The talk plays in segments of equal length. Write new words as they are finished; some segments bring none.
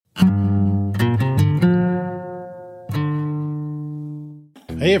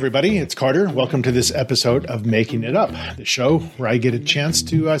Hey everybody, it's Carter. Welcome to this episode of Making It Up, the show where I get a chance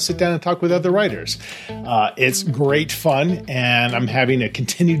to sit down and talk with other writers. It's great fun, and I'm having a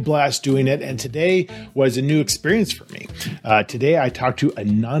continued blast doing it, and today was a new experience for me. Today I talked to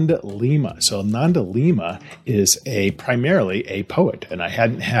Ananda Lima. So Ananda Lima is primarily a poet, and I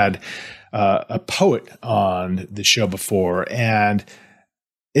hadn't had a poet on the show before, and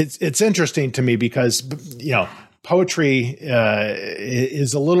it's interesting to me because, poetry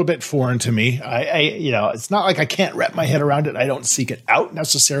is a little bit foreign to me. It's not like I can't wrap my head around it. I don't seek it out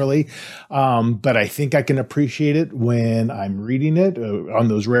necessarily, but I think I can appreciate it when I'm reading it on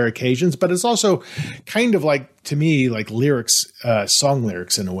those rare occasions. But it's also kind of like, to me, like lyrics, song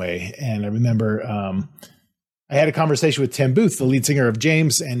lyrics in a way. And I remember I had a conversation with Tim Booth, the lead singer of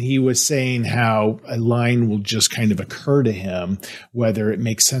James, and he was saying how a line will just kind of occur to him, whether it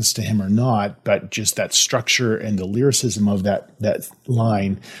makes sense to him or not, but just that structure and the lyricism of that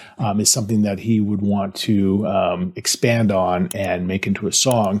line is something that he would want to expand on and make into a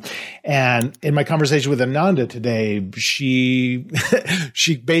song. And in my conversation with Ananda today, she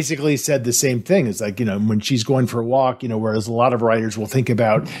basically said the same thing. It's like, when she's going for a walk, whereas a lot of writers will think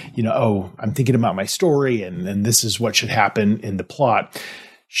about, I'm thinking about my story and this is what should happen in the plot.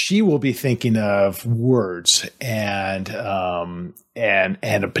 She will be thinking of words and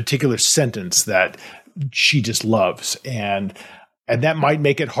a particular sentence that she just loves. And that might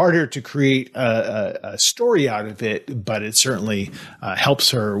make it harder to create a story out of it, but it certainly helps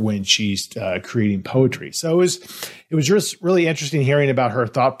her when she's creating poetry. So it was just really interesting hearing about her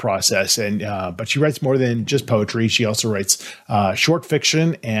thought process. But she writes more than just poetry. She also writes short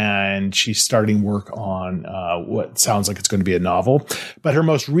fiction, and she's starting work on what sounds like it's going to be a novel. But her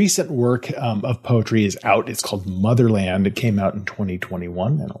most recent work of poetry is out. It's called Motherland. It came out in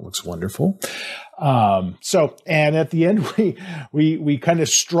 2021, and it looks wonderful. And at the end, we kind of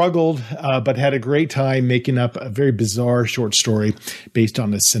struggled, but had a great time making up a very bizarre short story based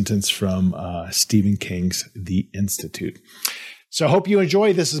on a sentence from Stephen King's The Institute. So I hope you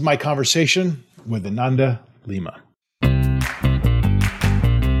enjoy. This is my conversation with Ananda Lima.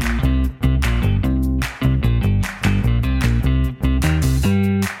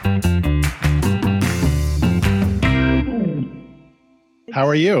 How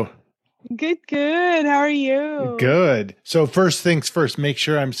are you? Good. How are you? Good. So first things first, make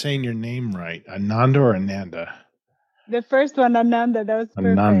sure I'm saying your name right. Ananda or Ananda? The first one, Ananda. That was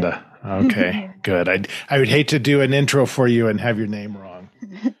perfect. Ananda. Okay, good. I would hate to do an intro for you and have your name wrong.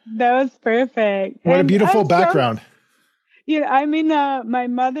 That was perfect. What a beautiful background. I'm in my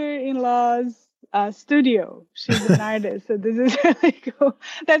mother-in-law's studio. She's an artist, so this is really cool.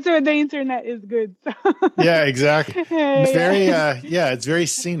 That's where the internet is good. So. Yeah, exactly. It's very, it's very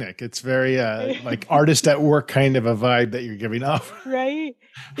scenic. It's very like artist at work kind of a vibe that you're giving off. Right.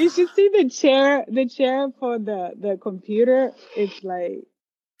 You should see the chair for the computer. It's like.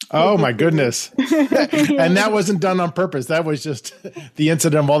 Oh my goodness. And that wasn't done on purpose. That was just the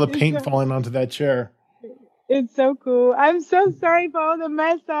incident of all the paint falling onto that chair. It's so cool. I'm so sorry for all the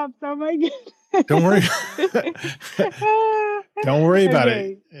mess ups. Oh my goodness. Don't worry. Don't worry about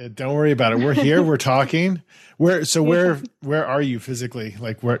it. Don't worry about it. We're here. We're talking. Where are you physically?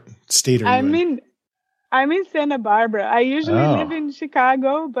 Like, what state are you in? I'm in Santa Barbara. I usually live in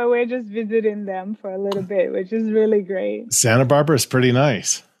Chicago, but we're just visiting them for a little bit, which is really great. Santa Barbara is pretty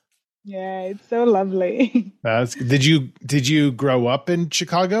nice. Yeah, it's so lovely. Did you grow up in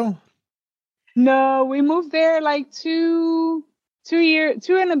Chicago? No, we moved there like two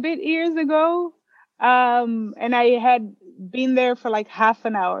and a bit years ago. And I had been there for like half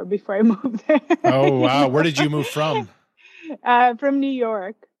an hour before I moved there. Oh, wow. Where did you move from? From New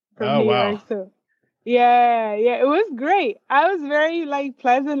York. York. So yeah, it was great. I was very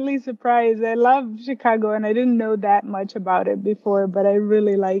pleasantly surprised. I love Chicago, and I didn't know that much about it before, but I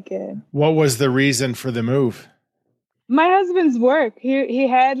really like it. What was the reason for the move? My husband's work. He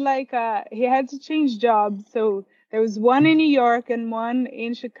had he had to change jobs, so there was one in New York and one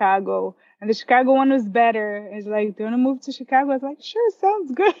in Chicago, and the Chicago one was better. He's like, "Do you want to move to Chicago?" I was like, "Sure,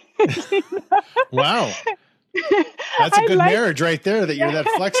 sounds good." Wow. That's a good marriage right there, that you're that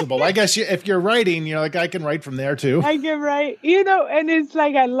flexible. I guess if you're writing, I can write from there too. I can write, and it's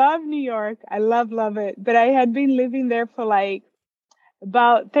like, I love New York. I love it. But I had been living there for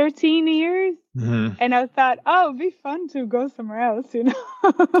about 13 years. Mm-hmm. And I thought, it'd be fun to go somewhere else,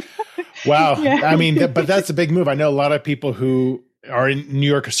 Wow. Yeah. I mean, but that's a big move. I know a lot of people who are in New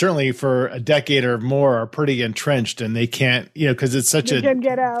York, certainly for a decade or more, are pretty entrenched, and they can't, because it's such can't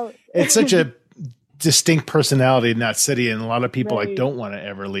get out. It's such a distinct personality in that city, and a lot of people don't want to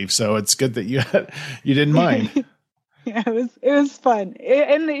ever leave. So it's good that you didn't mind. Yeah, it was fun.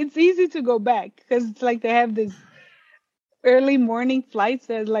 And it's easy to go back because it's like they have this early morning flights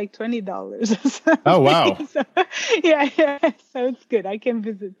at like $20 or Oh, something. wow. So, yeah. So it's good. I can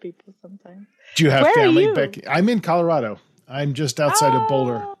visit people sometimes. Do you have Where are family you? back? I'm in Colorado. I'm just outside of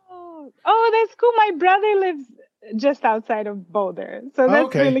Boulder. That's cool. My brother lives just outside of Boulder, so Oh, that's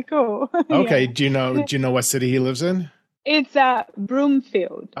okay. really cool. Okay. Yeah. Do you know what city he lives in? It's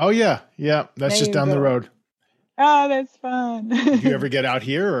Broomfield. Oh, yeah. Yeah. That's There just you down the go. road. Oh, that's fun. Do you ever get out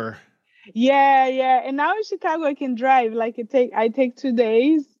here or? Yeah. And now in Chicago, I can drive. Like I take 2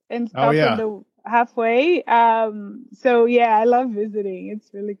 days and Oh, stop in yeah. the halfway. So yeah, I love visiting.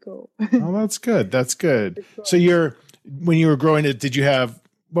 It's really cool. Oh, that's good. That's good. It's So cool. when you were growing up,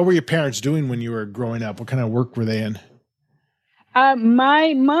 what were your parents doing when you were growing up? What kind of work were they in?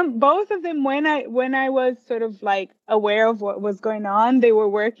 My mom, both of them, when I was sort of like aware of what was going on, they were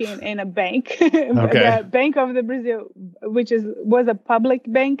working in a bank, Okay. the Bank of the Brazil, which was a public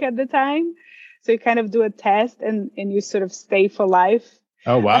bank at the time. So you kind of do a test and you sort of stay for life,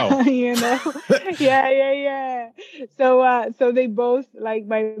 Oh, wow. you know? Yeah. So they both, like,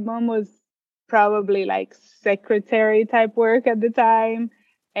 my mom was probably like secretary type work at the time,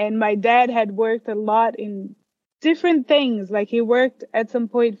 and my dad had worked a lot in different things. Like he worked at some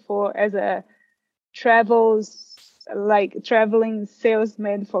point as a traveling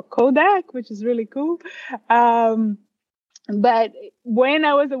salesman for Kodak, which is really cool. But when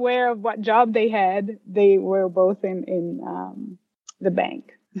I was aware of what job they had, they were both in the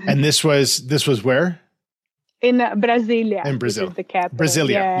bank. And this was where? In Brasilia, In Brazil. which is the capital.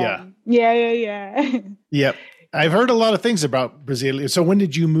 Brasilia. Yeah. Yep. I've heard a lot of things about Brasilia. So when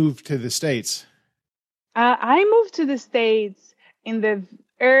did you move to the States? I moved to the States in the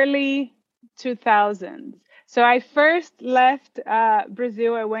early 2000s. So I first left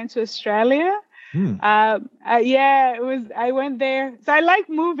Brazil. I went to Australia. I went there. So I like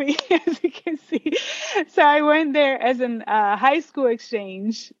moving, as you can see. So I went there as an high school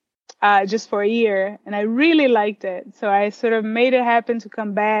exchange just for a year, and I really liked it. So I sort of made it happen to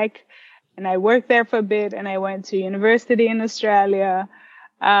come back, and I worked there for a bit, and I went to university in Australia.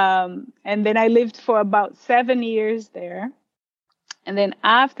 And then I lived for about 7 years there. And then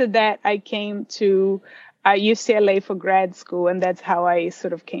after that, I came to UCLA for grad school, and that's how I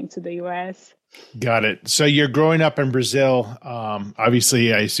sort of came to the US. Got it. So you're growing up in Brazil.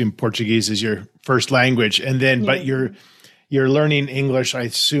 Obviously, I assume Portuguese is your first language, and then, but you're learning English, I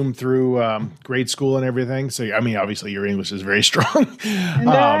assume, through grade school and everything. So, I mean, obviously, your English is very strong.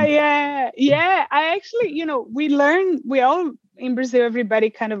 Yeah. I actually, we all in Brazil, everybody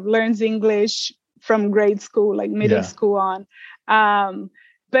kind of learns English from grade school, like middle school on.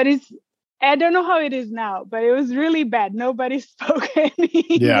 But I don't know how it is now, but it was really bad. Nobody spoke any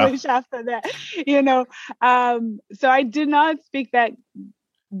English after that, So I did not speak that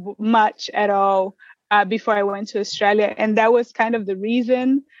much at all before I went to Australia. And that was kind of the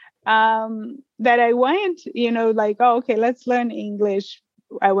reason that I went, okay, let's learn English.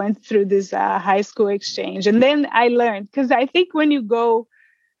 I went through this high school exchange, and then I learned, because I think when you go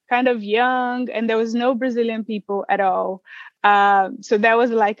kind of young and there was no Brazilian people at all. So that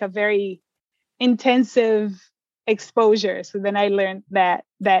was like a very intensive exposure. So then I learned that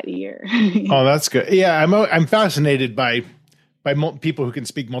year. Oh, that's good. Yeah, I'm fascinated by people who can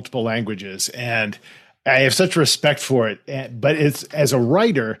speak multiple languages, and I have such respect for it. But it's, as a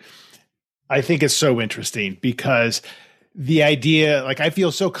writer, I think it's so interesting because the idea, like, I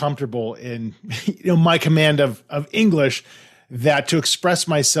feel so comfortable in my command of English that to express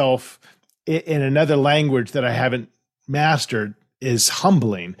myself in another language that I haven't mastered is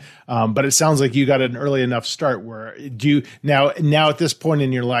humbling. But it sounds like you got an early enough start. Where do you now at this point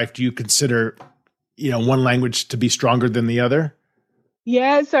in your life, do you consider one language to be stronger than the other?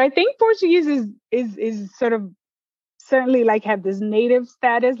 Yeah, so I think Portuguese is sort of certainly like have this native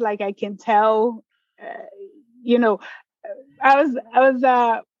status. Like I can tell, I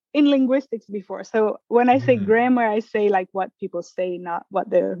was in linguistics before. So when I say grammar, I say like what people say, not what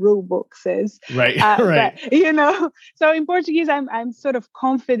the rule book says. Right. Right. But, so in Portuguese, I'm sort of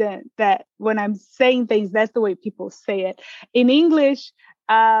confident that when I'm saying things, that's the way people say it. In English,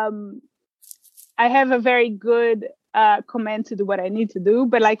 I have a very good command to do what I need to do.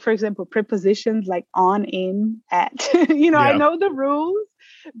 But like, for example, prepositions like on, in, at, I know the rules.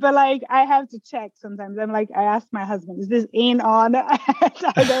 But like, I have to check sometimes. I'm like, I ask my husband, is this in, on? I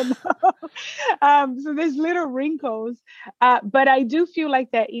don't know. So there's little wrinkles. But I do feel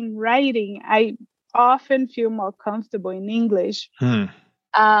like that in writing, I often feel more comfortable in English.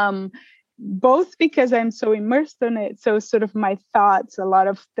 Both because I'm so immersed in it. So sort of my thoughts, a lot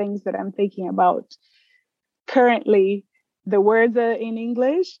of things that I'm thinking about currently the words are in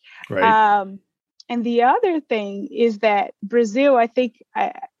English. Right. And the other thing is that Brazil, I think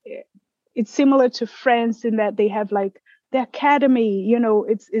it's similar to France in that they have like the academy,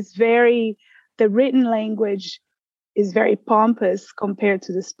 it's very, the written language is very pompous compared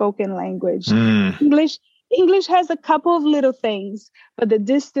to the spoken language. English has a couple of little things, but the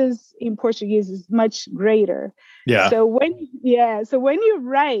distance in Portuguese is much greater. Yeah. So when you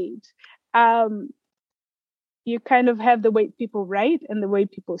write, you kind of have the way people write and the way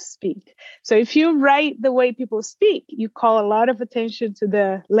people speak. So if you write the way people speak, you call a lot of attention to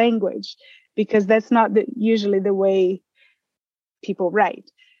the language, because that's not usually the way people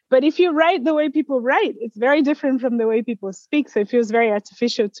write. But if you write the way people write, it's very different from the way people speak. So it feels very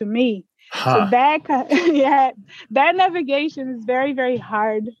artificial to me. So that navigation is very, very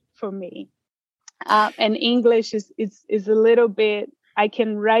hard for me. And English is a little bit, I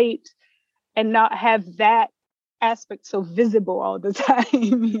can write and not have that aspect so visible all the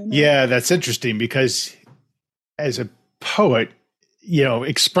time. Yeah, that's interesting, because as a poet,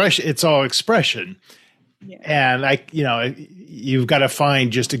 expression, it's all expression. Yeah. And you've got to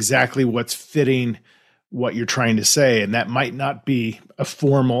find just exactly what's fitting what you're trying to say. And that might not be a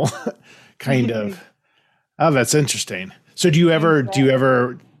formal kind of, oh, that's interesting. So do you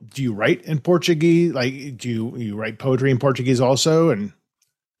write in Portuguese? Like, do you write poetry in Portuguese also? And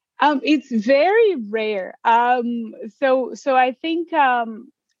it's very rare. So I think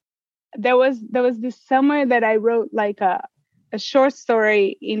there was this summer that I wrote like a short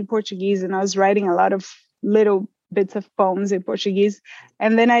story in Portuguese, and I was writing a lot of little bits of poems in Portuguese.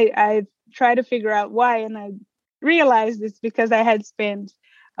 And then I tried to figure out why, and I realized it's because I had spent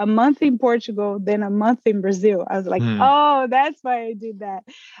a month in Portugal, then a month in Brazil. I was like, oh, that's why I did that.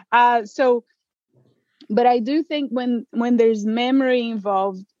 But I do think when there's memory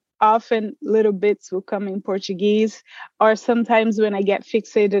involved, often little bits will come in Portuguese, or sometimes when I get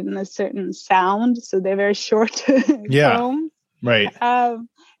fixated in a certain sound. So they're very short poems. Right.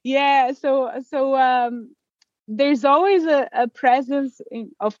 So there's always a presence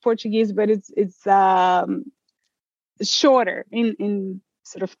of Portuguese, but it's shorter in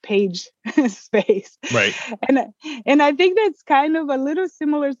sort of page space. Right. And I think that's kind of a little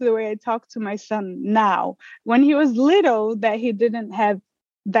similar to the way I talk to my son now. When he was little, that he didn't have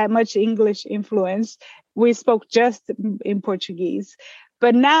that much English influence, we spoke just in Portuguese.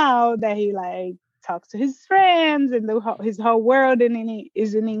 But now that he like talks to his friends and his whole world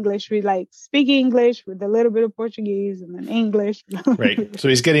is in English, we like speak English with a little bit of Portuguese and then English. Right. So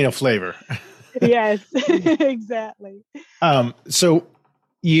he's getting a flavor. Yes, exactly. So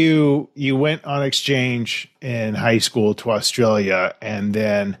you went on exchange in high school to Australia, and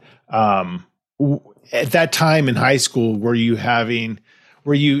then at that time in high school, were you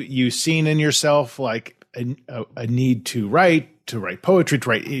seeing in yourself like a need to write poetry, to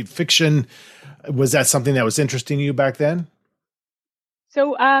write fiction? Was that something that was interesting to you back then?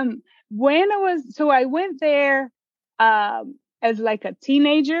 So I went there as like a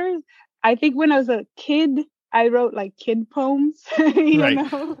teenager. I think when I was a kid, I wrote like kid poems. You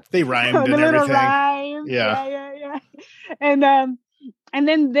know? They rhymed and everything. Rhymes. Yeah. And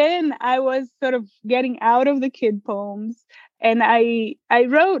then I was sort of getting out of the kid poems. And I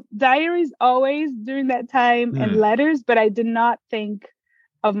wrote diaries always during that time and letters, but I did not think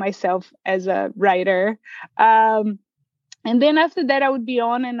of myself as a writer. And then after that, I would be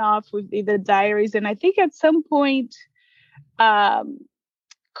on and off with either diaries. And I think at some point,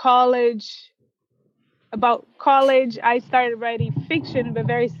 college, I started writing fiction, but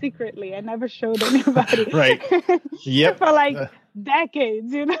very secretly. I never showed anybody. Right. Yep. For like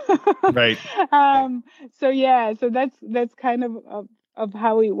decades, Right. So that's kind of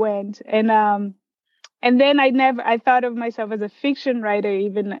how it went. And then I thought of myself as a fiction writer,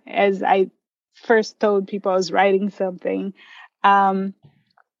 even as I first told people I was writing something.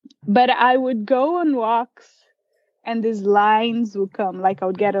 But I would go on walks and these lines would come, like I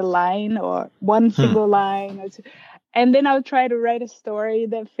would get a line or one single line. And then I would try to write a story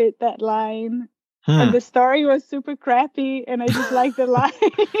that fit that line. And the story was super crappy and I just liked the line.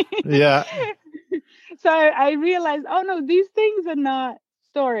 Yeah. So I realized, oh no, these things are not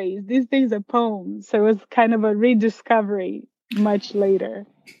stories. These things are poems. So it was kind of a rediscovery much later.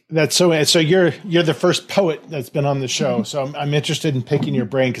 That's so you're the first poet that's been on the show. So I'm interested in picking your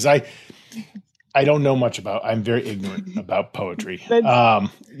brain, because I don't know much about. I'm very ignorant about poetry. That's-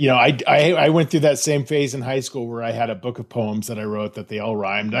 I went through that same phase in high school where I had a book of poems that I wrote that they all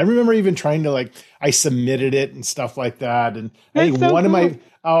rhymed. I remember even trying to I submitted it and stuff like that. And I think That's so cool.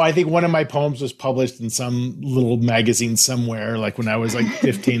 I think one of my poems was published in some little magazine somewhere, like when I was like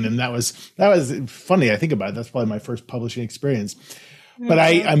 15, and that was funny. I think about it. That's probably my first publishing experience. But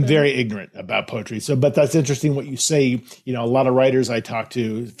I'm very ignorant about poetry. But that's interesting what you say. A lot of writers I talk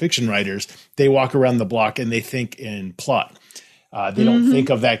to, fiction writers, they walk around the block and they think in plot. They don't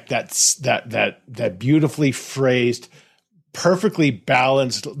think of that beautifully phrased, perfectly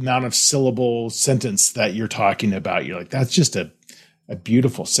balanced amount of syllable sentence that you're talking about. You're like, that's just a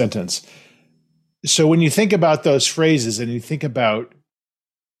beautiful sentence. So when you think about those phrases and you think about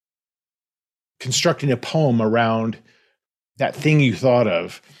constructing a poem around that thing you thought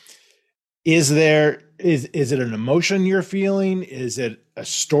of, is it an emotion you're feeling? Is it a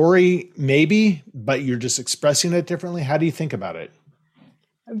story? Maybe, but you're just expressing it differently. How do you think about it?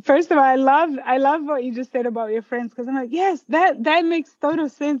 First of all, I love what you just said about your friends, because I'm like, yes, that makes total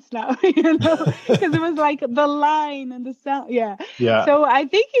sense now, because it was like the line and the sound. Yeah. So I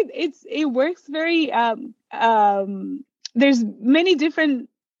think it works very. There's many different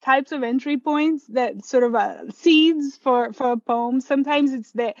types of entry points that sort of seeds for a poem. Sometimes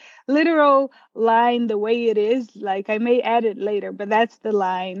it's the literal line the way it is. Like I may add it later, but that's the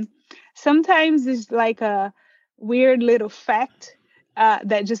line. Sometimes it's like a weird little fact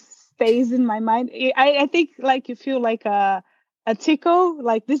that just stays in my mind. I think like you feel like a tickle,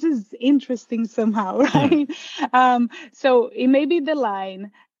 like this is interesting somehow, right? So it may be the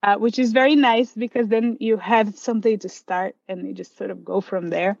line, which is very nice because then you have something to start and you just sort of go from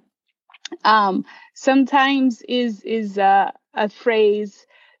there. Sometimes is a phrase,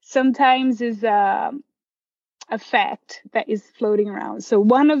 sometimes is a fact that is floating around. So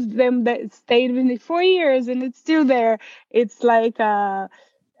one of them that stayed with me for years and it's still there. It's like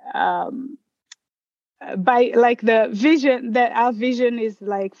by like the vision, that our vision is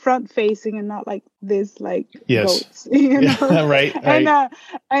like front facing and not like this, like goats, right.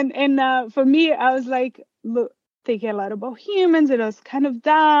 And for me, I was like, look, thinking a lot about humans, and I was kind of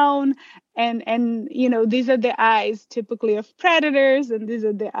down, and these are the eyes typically of predators, and these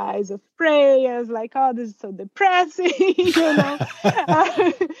are the eyes of prey. I was like, oh, this is so depressing,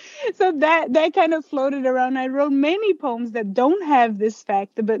 So that kind of floated around. I wrote many poems that don't have this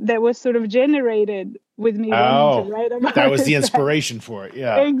fact, but that was sort of generated with me wanting to write about that was the inspiration for it.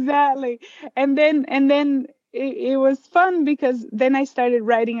 Yeah, exactly. And then it was fun because then I started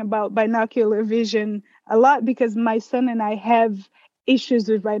writing about binocular vision a lot, because my son and I have issues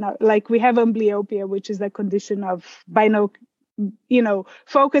with like we have amblyopia, which is a condition of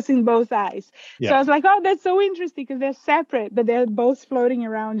focusing both eyes. Yeah. So I was like, oh, that's so interesting because they're separate, but they're both floating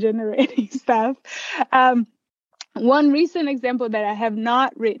around generating stuff. One recent example that I have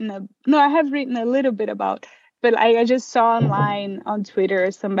not written, I have written a little bit about, but I just saw online on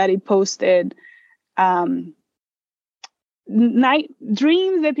Twitter, somebody posted night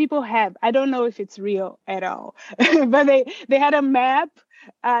dreams that people have. I don't know if it's real at all, but they had a map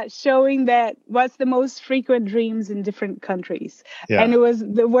showing that what's the most frequent dreams in different countries. Yeah. And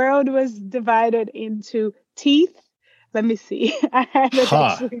the world was divided into teeth. Let me see. I have it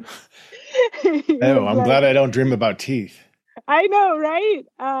actually. Oh, I'm glad I don't dream about teeth. I know, right?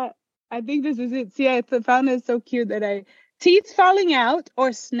 I think this is it. See, I found it so cute that teeth falling out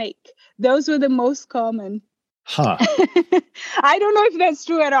or snake. Those were the most common. Huh. I don't know if that's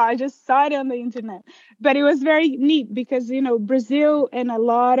true at all. I just saw it on the internet, but it was very neat because, Brazil and a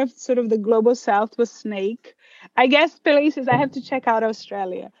lot of sort of the global south was snake. I guess places, I have to check out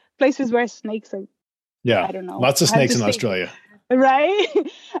Australia, places where snakes are. Yeah. I don't know. Lots of snakes in Australia. Right.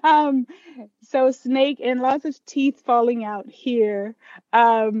 So snake and lots of teeth falling out here.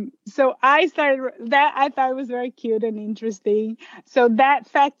 So I started that. I thought it was very cute and interesting. So that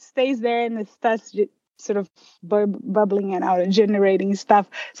fact stays there and it starts sort of bubbling it out and generating stuff.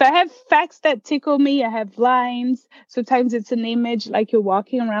 So I have facts that tickle me. I have lines. Sometimes it's an image, like you're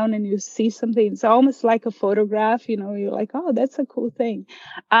walking around and you see something. It's almost like a photograph, you're like, oh, that's a cool thing.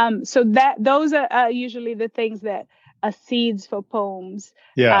 So those are usually the things that are seeds for poems.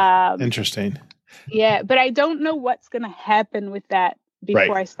 Yeah. Interesting. Yeah. But I don't know what's going to happen with that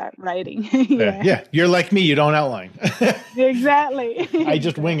before I start writing. Yeah. You're like me. You don't outline. Exactly. I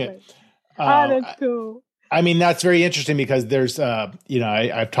just wing it. Oh, that's cool. I mean, that's very interesting because there's,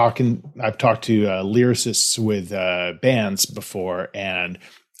 I've talked to lyricists with bands before, and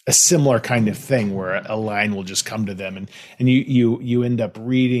a similar kind of thing where a line will just come to them, and you end up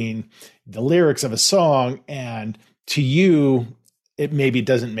reading the lyrics of a song, and to you, it maybe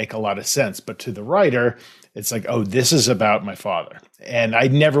doesn't make a lot of sense. But to the writer, it's like, oh, this is about my father. And I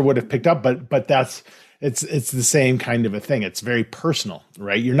never would have picked up, but it's the same kind of a thing. It's very personal,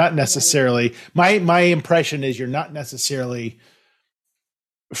 right? You're not necessarily, my impression is you're not necessarily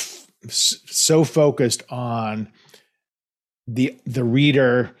so focused on the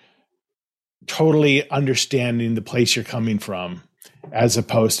reader totally understanding the place you're coming from, as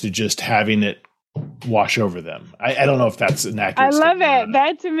opposed to just having it wash over them. I don't know if that's an accurate. I love it.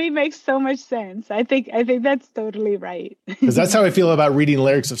 That to me makes so much sense. I think that's totally right. Because that's how I feel about reading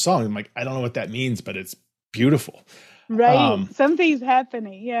lyrics of songs. I'm like, I don't know what that means, but it's beautiful. Right. Something's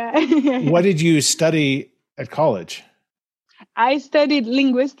happening. Yeah. What did you study at college? I studied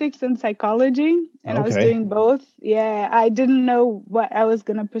linguistics and psychology, and I was doing both. Yeah, I didn't know what I was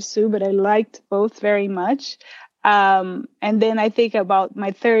going to pursue, but I liked both very much. And then I think about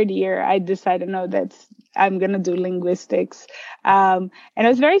my third year, I decided, no, I'm going to do linguistics. And I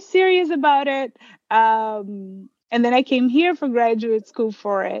was very serious about it. And then I came here for graduate school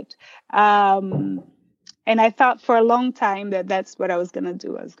for it. And I thought for a long time that that's what I was going to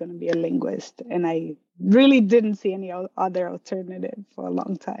do. I was going to be a linguist. And I really didn't see any other alternative for a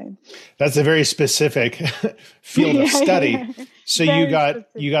long time. That's a very specific field of study. Yeah. So you got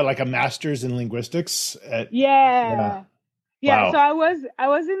like a master's in linguistics Yeah. Wow. So I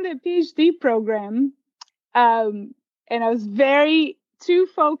was in the PhD program, and I was too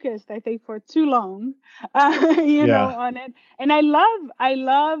focused, I think, for too long, know, on it. And I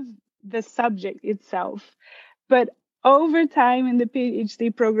love the subject itself, but over time in the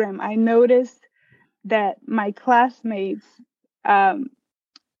PhD program, I noticed that my classmates,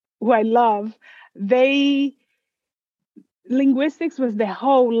 who I love, linguistics was their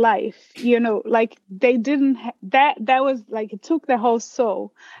whole life, like they didn't, that was like, it took their whole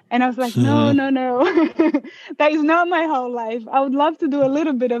soul. And I was like, no, that is not my whole life. I would love to do a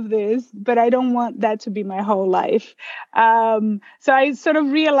little bit of this, but I don't want that to be my whole life. So I sort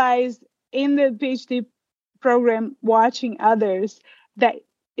of realized in the PhD program, watching others, that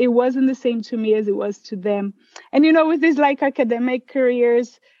it wasn't the same to me as it was to them. And, with these like academic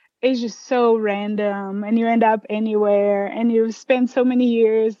careers, it's just so random, and you end up anywhere, and you spend so many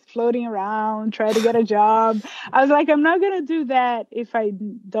years floating around, trying to get a job. I was like, I'm not going to do that if I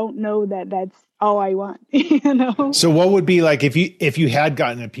don't know that that's all I want, So what would be like, if you had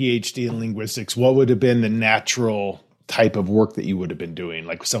gotten a PhD in linguistics, what would have been the natural type of work that you would have been doing,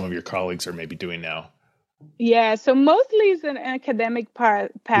 like some of your colleagues are maybe doing now? Yeah, so mostly it's an academic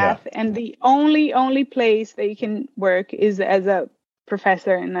path, and the only place that you can work is as a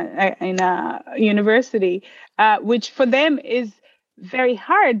professor in a university, which for them is very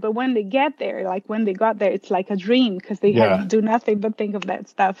hard. But when they get there, like when they got there, it's like a dream, because they do nothing but think of that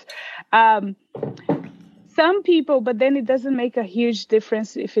stuff. Some people, but then it doesn't make a huge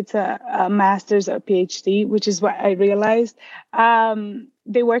difference if it's a master's or PhD, which is what I realized.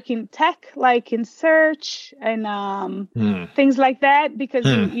 They work in tech, like in search and things like that, because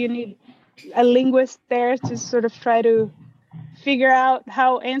you need a linguist there to sort of try to figure out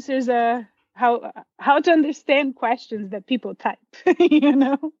how to understand questions that people type.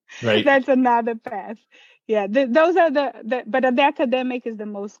 Right. That's another path. Yeah, those are but the academic is the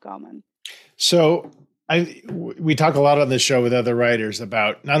most common. So we talk a lot on this show with other writers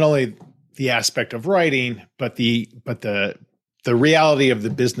about not only the aspect of writing, but the reality of the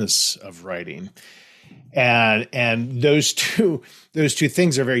business of writing. And those two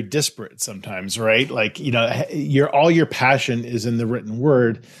things are very disparate sometimes, right? Like, all your passion is in the written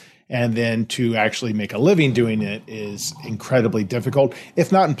word, and then to actually make a living doing it is incredibly difficult,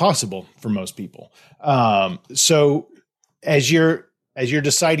 if not impossible for most people. So as you're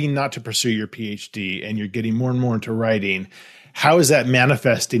deciding not to pursue your PhD and you're getting more and more into writing, how is that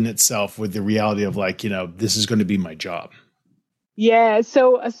manifesting itself with the reality of like, this is going to be my job? Yeah.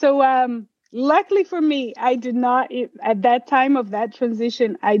 So luckily for me, I did not, at that time of that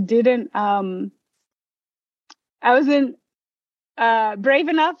transition, I didn't, I wasn't brave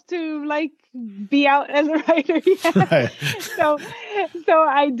enough to like be out as a writer yet. Right. So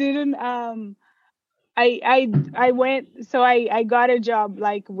I didn't, I went, so I got a job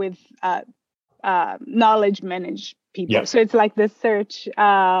like with knowledge manage people. Yep. So it's like the search,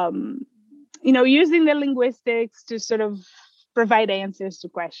 using the linguistics to sort of provide answers to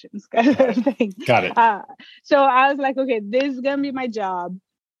questions kind of thing. Got it. So I was like, okay, this is going to be my job.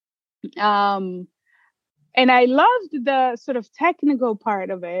 And I loved the sort of technical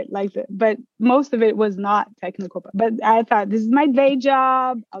part of it, but most of it was not technical. But I thought, this is my day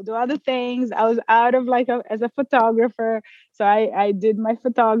job. I'll do other things. I was out of as a photographer. So I did my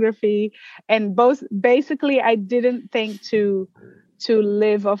photography, and basically I didn't think to to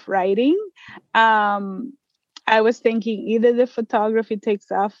live off writing. I was thinking either the photography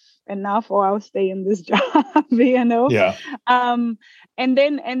takes off enough or I'll stay in this job, you know? Yeah. And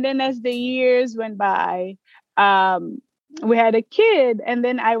then as the years went by, we had a kid, and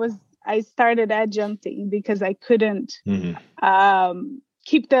then I started adjuncting because I couldn't it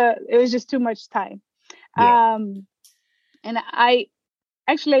was just too much time. Yeah. And I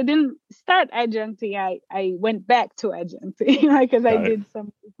didn't start adjuncting. I went back to adjuncting, right? Because I did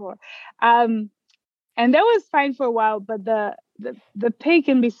some before. And that was fine for a while, but the pay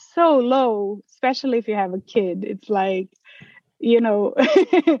can be so low, especially if you have a kid. It's like, you know,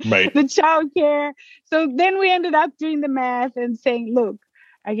 right. the childcare. So then we ended up doing the math and saying, look,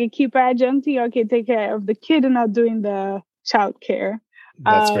 I can keep adjuncting, or I can take care of the kid and not doing the childcare.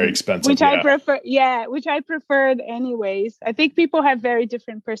 That's very expensive. Which I prefer. Yeah, which I preferred anyways. I think people have very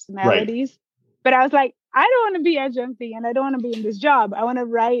different personalities. Right. But I was like, I don't want to be adjuncting and I don't want to be in this job. I want to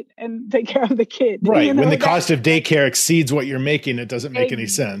write and take care of the kid. Right. You know? When the cost of daycare exceeds what you're making, it doesn't make any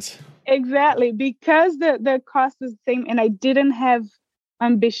sense. Exactly. Because the cost is the same. And I didn't have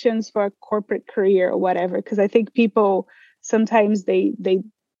ambitions for a corporate career or whatever. Because I think people sometimes they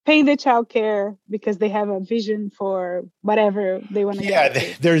pay the childcare because they have a vision for whatever they want to.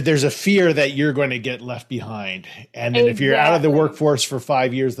 Yeah, there's a fear that you're going to get left behind, and then if you're out of the workforce for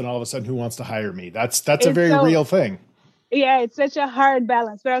 5 years, then all of a sudden, who wants to hire me? That's a very real thing. Yeah, it's such a hard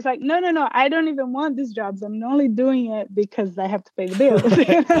balance. But I was like, no, I don't even want these jobs. I'm only doing it because I have to pay the bills.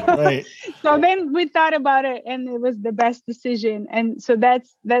 Right. So then we thought about it, and it was the best decision. And so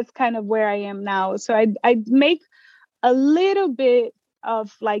that's kind of where I am now. So I make a little bit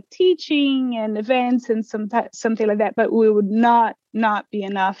of like teaching and events and something like that, but we would not be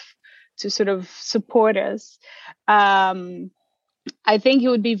enough to sort of support us. I think it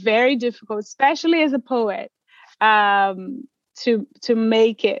would be very difficult, especially as a poet, to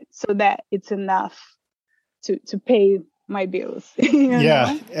make it so that it's enough to pay my bills.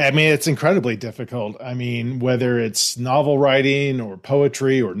 Yeah. I mean, it's incredibly difficult. I mean, whether it's novel writing or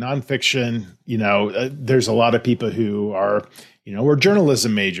poetry or nonfiction, there's a lot of people who are, we're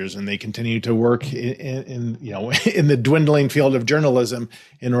journalism majors, and they continue to work in the dwindling field of journalism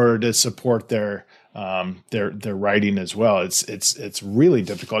in order to support their writing as well. It's really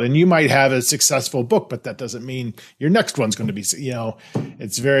difficult. And you might have a successful book, but that doesn't mean your next one's going to be,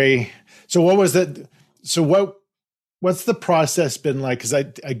 it's very, so what was that? So what's the process been like? Cause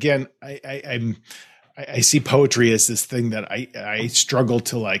I see poetry as this thing that I struggle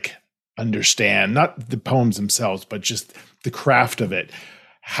to like understand, not the poems themselves, but just the craft of it.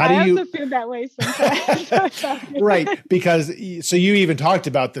 I also feel that way sometimes. Right. Because so you even talked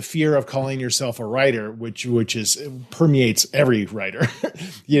about the fear of calling yourself a writer, which permeates every writer.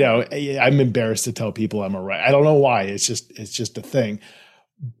 I'm embarrassed to tell people I'm a writer. I don't know why. It's just a thing.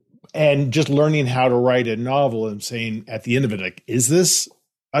 And just learning how to write a novel and saying at the end of it, like, is this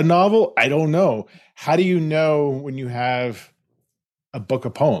a novel? I don't know. How do you know when you have a book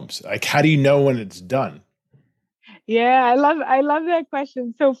of poems? Like, how do you know when it's done? Yeah, I love that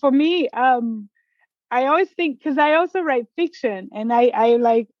question. So for me, I always think, because I also write fiction, and I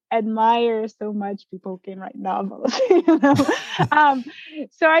like admire so much people who can write novels.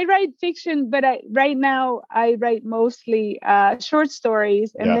 So I write fiction, but right now I write mostly short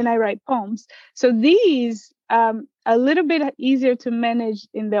stories, and then I write poems. So these a little bit easier to manage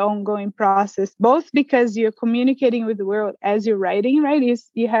in the ongoing process, both because you're communicating with the world as you're writing, right?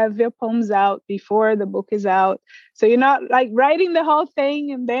 You have your poems out before the book is out. So you're not like writing the whole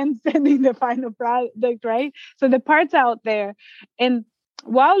thing and then sending the final product, right? So the part's out there. And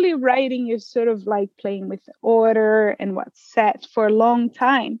while you're writing, you're sort of like playing with the order and what's set for a long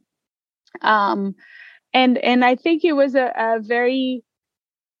time. And I think it was a very...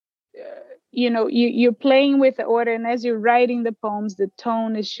 you're playing with the order, and as you're writing the poems, the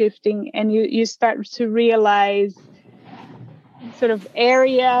tone is shifting, and you start to realize sort of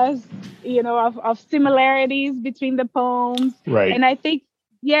areas, of similarities between the poems. Right. And I think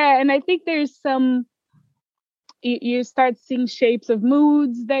there's some, you start seeing shapes of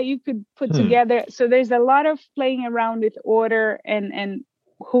moods that you could put together. So there's a lot of playing around with order and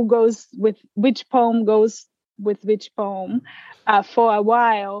who goes with which poem goes with which poem for a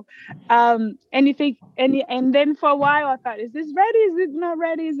while. And you think, and then for a while I thought, is this ready? Is it not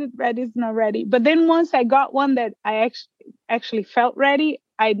ready? Is it ready? Is it not ready? But then once I got one that I actually felt ready,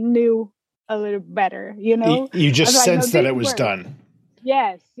 I knew a little better, You just sensed that it was done.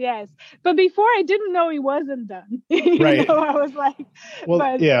 Yes. But before I didn't know it wasn't done. Right. I was like,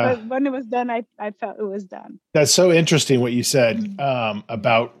 but when it was done, I felt it was done. That's so interesting what you said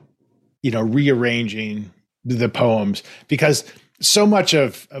about, rearranging the poems, because so much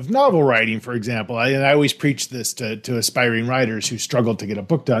of novel writing, for example, and I always preach this to aspiring writers who struggle to get a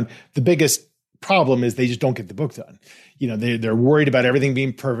book done. The biggest problem is they just don't get the book done. They're worried about everything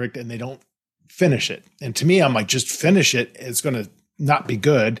being perfect and they don't finish it. And to me, I'm like, just finish it. It's going to not be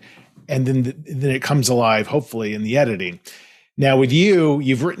good. And then it comes alive, hopefully, in the editing. Now with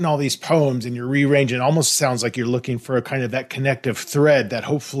you've written all these poems and you're rearranging. It almost sounds like you're looking for a kind of that connective thread that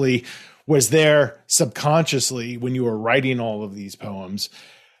hopefully was there subconsciously when you were writing all of these poems.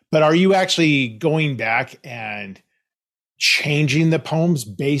 But are you actually going back and changing the poems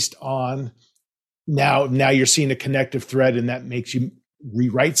based on now you're seeing a connective thread and that makes you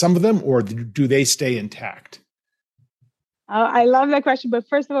rewrite some of them, or do they stay intact? I love that question. But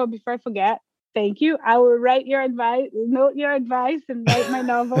first of all, before I forget, thank you. I will note your advice and write my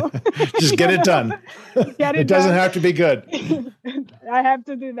novel. Just get it done. It doesn't have to be good. I have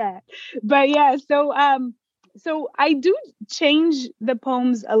to do that. But yeah, so I do change the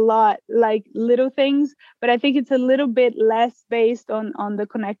poems a lot, like little things, but I think it's a little bit less based on the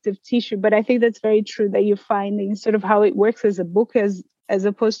connective tissue. But I think that's very true that you're finding sort of how it works as a book as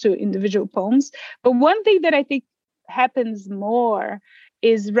opposed to individual poems. But one thing that I think happens more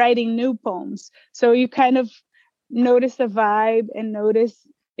is writing new poems. So you kind of notice the vibe and notice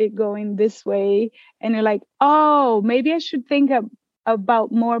it going this way. And you're like, oh, maybe I should think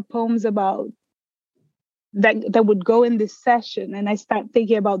about more poems about that would go in this session. And I start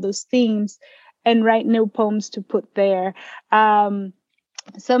thinking about those themes and write new poems to put there.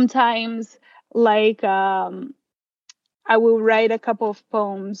 Sometimes I will write a couple of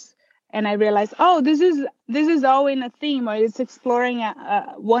poems and I realize, oh, this is all in a theme, or it's exploring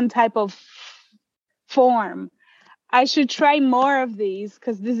one type of form. I should try more of these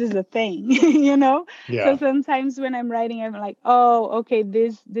because this is a thing, Yeah. So sometimes when I'm writing, I'm like, oh, okay,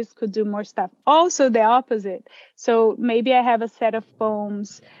 this could do more stuff. Also the opposite. So maybe I have a set of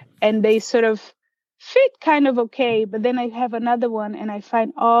poems and they sort of fit kind of okay, but then I have another one and I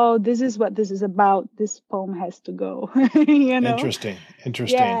find, oh, this is what this is about. This poem has to go, Interesting.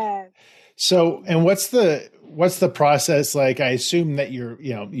 Yeah. So, and what's the process like? I assume that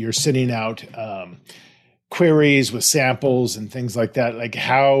you're sending out queries with samples and things like that. Like,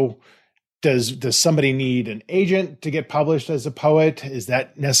 how does somebody need an agent to get published as a poet? Is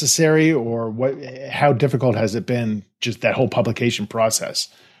that necessary, or what? How difficult has it been, just that whole publication process?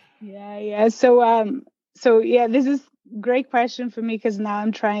 Yeah. So yeah, this is a great question for me because now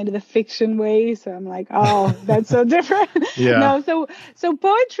I'm trying the fiction way. So I'm like, oh, that's so different. Yeah. No, so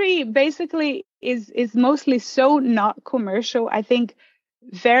poetry basically is mostly so not commercial. I think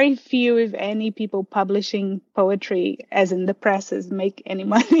very few, if any, people publishing poetry, as in the presses, make any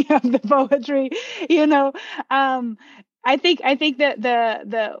money off the poetry. I think that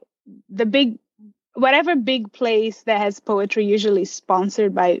the big, whatever big place that has poetry, usually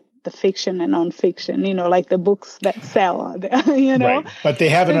sponsored by the fiction and nonfiction, like the books that sell, Right. But they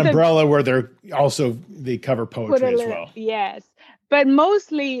have an umbrella where they cover poetry as well. Yes. But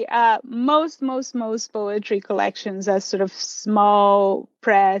mostly, most poetry collections are sort of small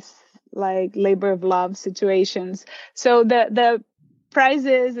press, like labor of love situations. So the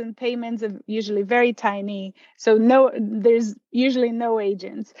prizes and payments are usually very tiny. So there's usually no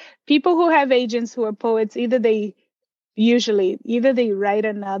agents. People who have agents who are poets, either they write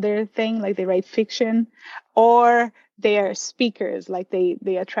another thing, like they write fiction, or they are speakers, like they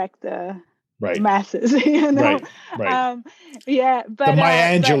attract the masses, Right. Yeah, but the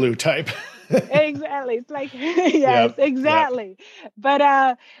Maya Angelou type. Exactly. It's like, yes, exactly.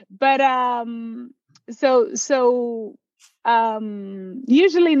 Yep. But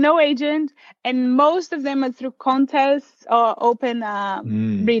usually no agent, and most of them are through contests or open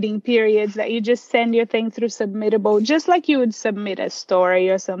reading periods that you just send your thing through Submittable, just like you would submit a story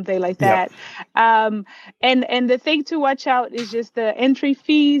or something like that. And the thing to watch out is just the entry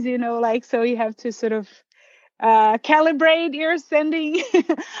fees, so you have to sort of calibrate your sending.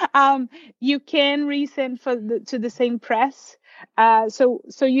 You can resend to the same press. So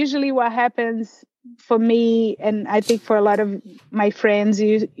usually what happens for me, and I think for a lot of my friends,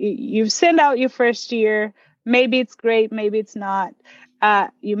 you send out your first year. Maybe it's great, maybe it's not.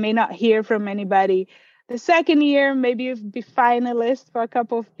 You may not hear from anybody. The second year, maybe you'll be finalist for a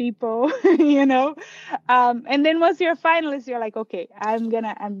couple of people, and then once you're a finalist, you're like, okay,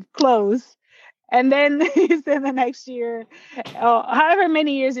 I'm close. And then you send the next year, however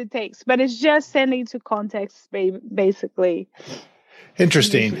many years it takes. But it's just sending to context, basically.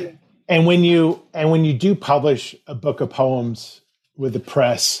 Interesting. Usually. And when you do publish a book of poems with the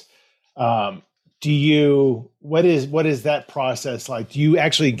press, what is that process like? Do you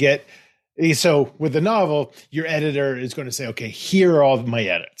actually get So with the novel, your editor is going to say, okay, here are all of my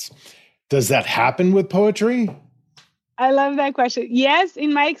edits. Does that happen with poetry? I love that question. Yes,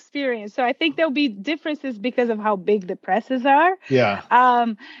 in my experience. So I think there'll be differences because of how big the presses are. Yeah.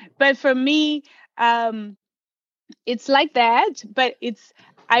 But for me, it's like that. But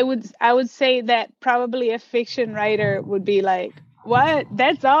I would say that probably a fiction writer would be like, what?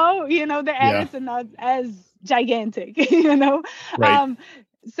 That's all? The edits are not as gigantic, Right.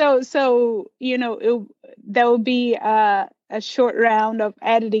 So there will be a short round of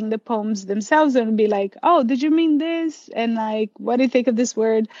editing the poems themselves and be like, oh, did you mean this? And like, what do you think of this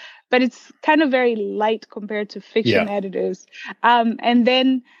word? But it's kind of very light compared to fiction editors. And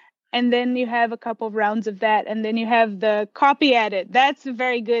then you have a couple of rounds of that, and then you have the copy edit. That's a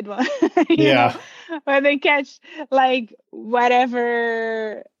very good one. Where they catch like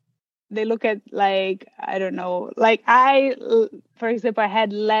whatever. They look at like, I don't know, like for example, I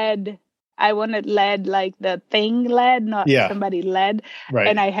had lead. I wanted lead, like the thing lead, not somebody led. Right.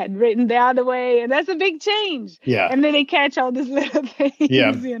 And I had written the other way, and that's a big change. Yeah. And then they catch all these little things.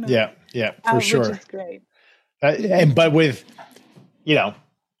 Yeah, for sure. Which is great. But with,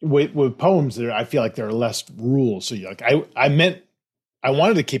 with poems, I feel like there are less rules. So I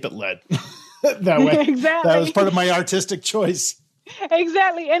wanted to keep it lead that way. Exactly. That was part of my artistic choice.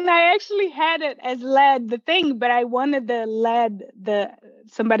 Exactly. And I actually had it as led the thing, but I wanted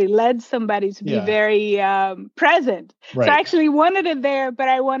somebody led somebody to be very present. Right. So I actually wanted it there, but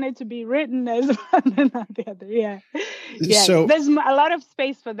I wanted to be written as one and not the other. Yeah. So there's a lot of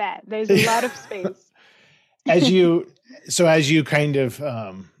space for that. There's a lot of space. As you kind of,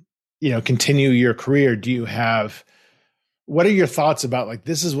 continue your career, what are your thoughts about like,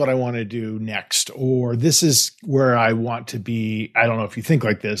 this is what I want to do next, or this is where I want to be? I don't know if you think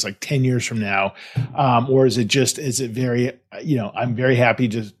like this, like 10 years from now, or is it very, I'm very happy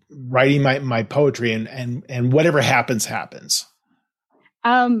just writing my poetry and whatever happens.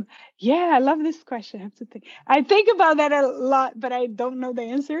 Yeah, I love this question. I think about that a lot, but I don't know the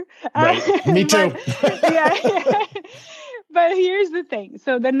answer. Right. Me too. But here's the thing.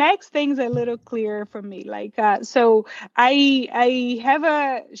 So the next thing's a little clearer for me. Like, so I have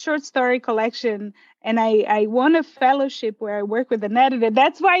a short story collection, and I won a fellowship where I work with an editor.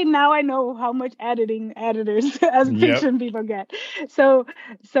 That's why now I know how much editors as fiction people get. So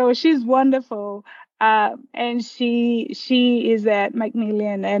she's wonderful. And she is at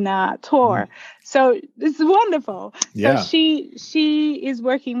Macmillan and Tor. So it's wonderful. Yeah. So she is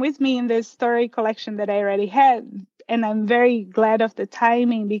working with me in this story collection that I already had. And I'm very glad of the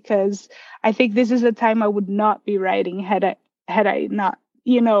timing, because I think this is a time I would not be writing had I not,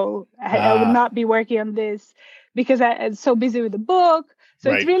 I would not be working on this, because I'm so busy with the book.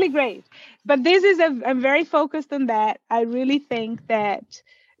 So It's really great. But I'm very focused on that. I really think that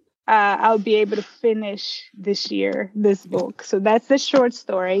I'll be able to finish this year, this book. So that's the short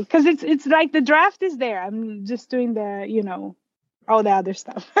story, because it's like the draft is there. I'm just doing the, all the other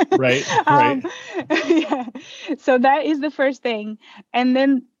stuff. Right. Yeah. So that is the first thing. And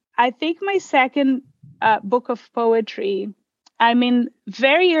then I think my second book of poetry, I'm in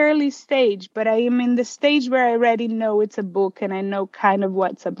very early stage, but I am in the stage where I already know it's a book and I know kind of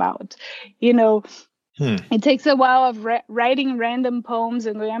what's about, It takes a while of writing random poems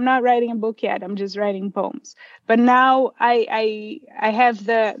and going, I'm not writing a book yet. I'm just writing poems. But now I have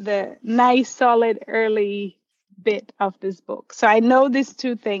the nice, solid early bit of this book. So I know these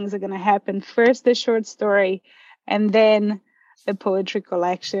two things are going to happen. First, the short story, and then the poetry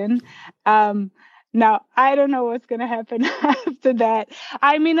collection. Now, I don't know what's going to happen after that.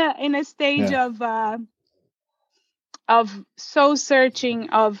 I'm in a stage of soul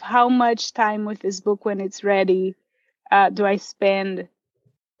searching of how much time with this book when it's ready do I spend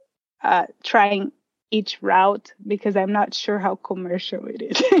trying each route, because I'm not sure how commercial it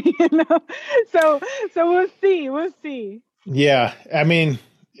is. So we'll see. Yeah, I mean,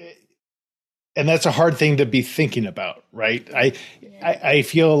 and that's a hard thing to be thinking about, right? I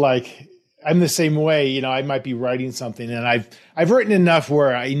feel like I'm the same way. I might be writing something, and I've written enough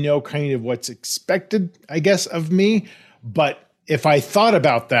where I know kind of what's expected, I guess, of me. But if I thought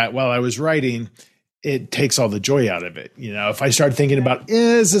about that while I was writing, it takes all the joy out of it. If I start thinking about,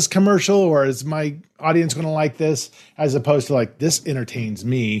 is this commercial, or is my audience going to like this, as opposed to like, this entertains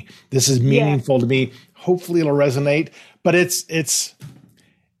me, this is meaningful to me, hopefully it'll resonate. But it's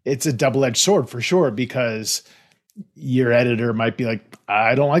a double-edged sword for sure, because your editor might be like,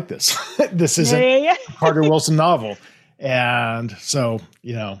 I don't like this. This isn't a Carter Wilson novel. And so,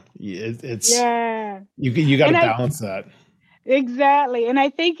 it's you got to balance that. Exactly. And I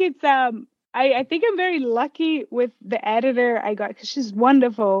think it's I think I'm very lucky with the editor I got because she's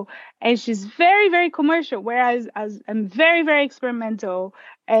wonderful and she's very, very commercial. Whereas I'm very, very experimental.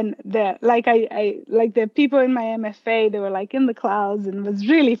 And I like the people in my MFA, they were like in the clouds and it was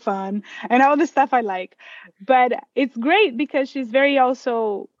really fun and all the stuff I like. But it's great because she's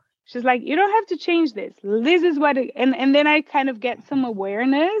like, you don't have to change this. This is and then I kind of get some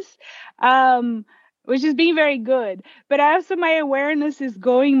awareness. Which is being very good. But also my awareness is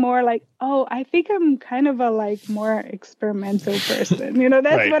going more like, oh, I think I'm kind of a like more experimental person. That's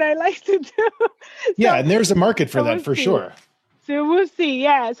Right. What I like to do. Yeah, and there's a market for that for sure. So we'll see.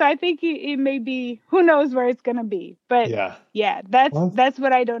 Yeah. So I think it may be, who knows where it's going to be. But yeah, that's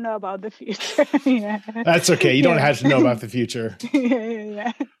what I don't know about the future. Yeah. That's okay. You don't have to know about the future.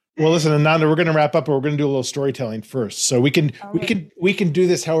 Yeah. Well, listen, Ananda, we're going to wrap up, but we're going to do a little storytelling first. So we can do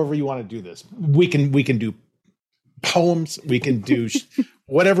this however you want to do this. We can do poems. We can do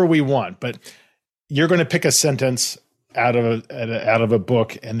whatever we want, but you're going to pick a sentence out of a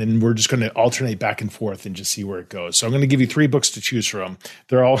book, and then we're just going to alternate back and forth and just see where it goes. So I'm going to give you 3 books to choose from.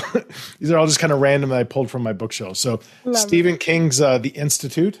 These are all just kind of random that I pulled from my bookshelf. So Stephen King's The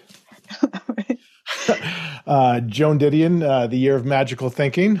Institute. Joan Didion, The Year of Magical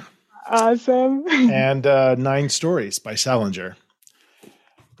Thinking. Awesome. And 9 Stories by Salinger.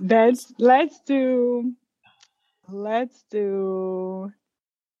 Let's do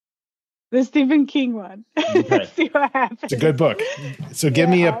the Stephen King one. Okay. Let's see what happens. It's a good book. So give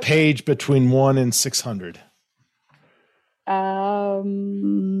me a page between 1 and 600.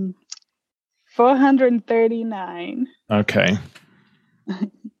 439. Okay.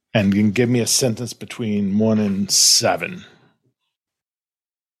 And you can give me a sentence between 1 and 7.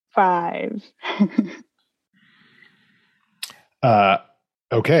 5.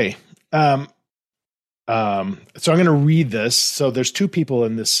 Okay. So I'm going to read this. So there's 2 people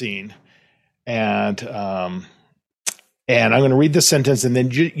in this scene, and I'm going to read the sentence, and then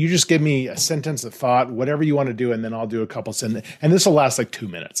you just give me a sentence, a thought, whatever you want to do, and then I'll do a couple sentences, and this will last like 2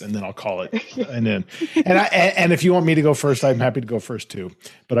 minutes, and then I'll call it. And if you want me to go first, I'm happy to go first too.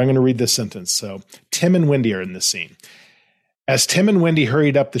 But I'm going to read this sentence. So Tim and Wendy are in this scene. As Tim and Wendy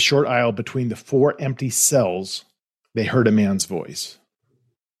hurried up the short aisle between the 4 empty cells, they heard a man's voice.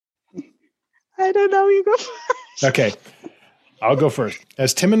 I don't know. You go first. Okay. I'll go first.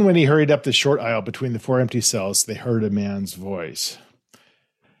 As Tim and Wendy hurried up the short aisle between the 4 empty cells, they heard a man's voice.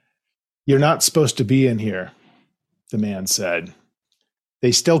 "You're not supposed to be in here," the man said.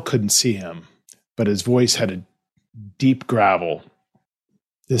 They still couldn't see him, but his voice had a deep gravel.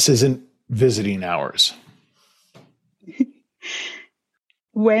 "This isn't visiting hours."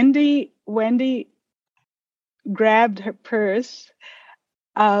 Wendy grabbed her purse.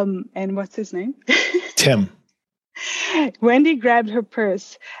 And what's his name? Tim. Wendy grabbed her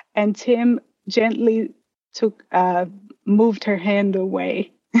purse, and Tim gently moved her hand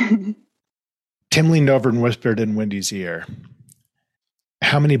away. Tim leaned over and whispered in Wendy's ear.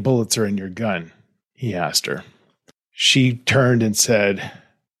 "How many bullets are in your gun?" he asked her. She turned and said,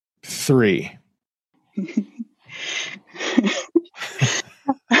 3.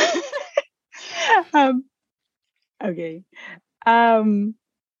 Okay.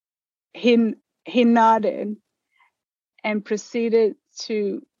 He nodded and proceeded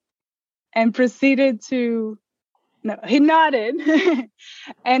to no, he nodded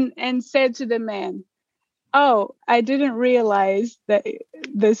and said to the man, "Oh, I didn't realize that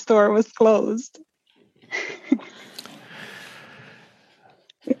the store was closed."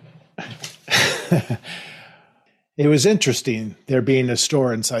 It was interesting there being a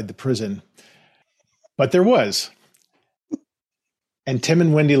store inside the prison, but there was. And Tim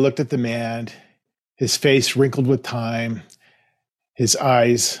and Wendy looked at the man, his face wrinkled with time, his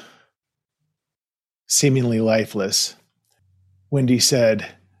eyes seemingly lifeless. Wendy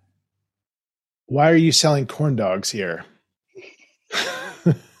said, "Why are you selling corn dogs here?"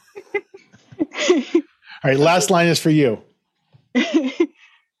 All right, last line is for you.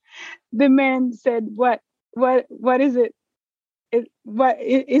 The man said, What is it? What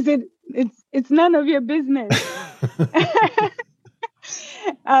is it? It's none of your business."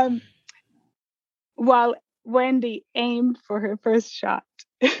 While Wendy aimed for her first shot.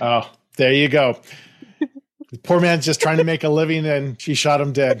 Oh, there you go. The poor man's just trying to make a living, and she shot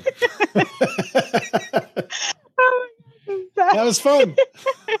him dead. That was fun.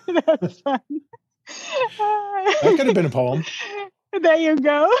 That was fun. That could have been a poem. There you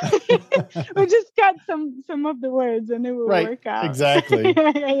go. We just cut some of the words and it will work out. Exactly.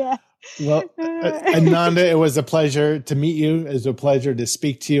 Yeah. Well, Ananda, it was a pleasure to meet you. It was a pleasure to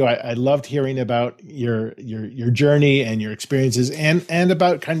speak to you. I loved hearing about your journey and your experiences and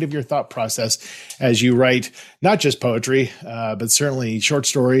about kind of your thought process as you write, not just poetry, but certainly short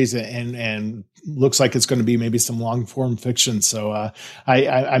stories and looks like it's going to be maybe some long form fiction. So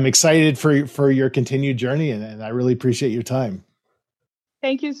I'm excited for your continued journey and I really appreciate your time.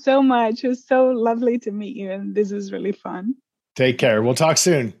 Thank you so much. It was so lovely to meet you. And this is really fun. Take care. We'll talk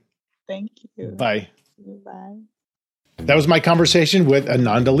soon. Thank you. Bye. Bye. That was my conversation with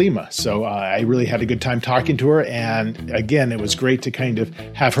Ananda Lima. So I really had a good time talking to her. And again, it was great to kind of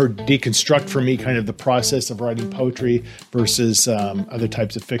have her deconstruct for me kind of the process of writing poetry versus other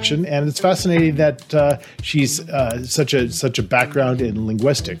types of fiction. And it's fascinating that she's such a background in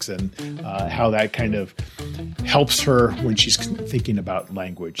linguistics and how that kind of helps her when she's thinking about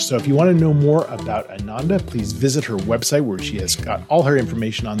language. So if you want to know more about Ananda, please visit her website where she has got all her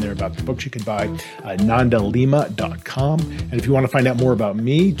information on there about the books you can buy, nandalima.com. And if you want to find out more about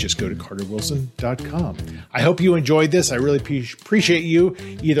me, just go to carterwilson.com. I hope you enjoyed this. I really appreciate you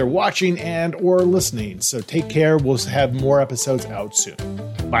either watching and or listening. So take care. We'll have more episodes out soon.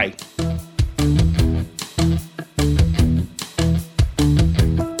 Bye.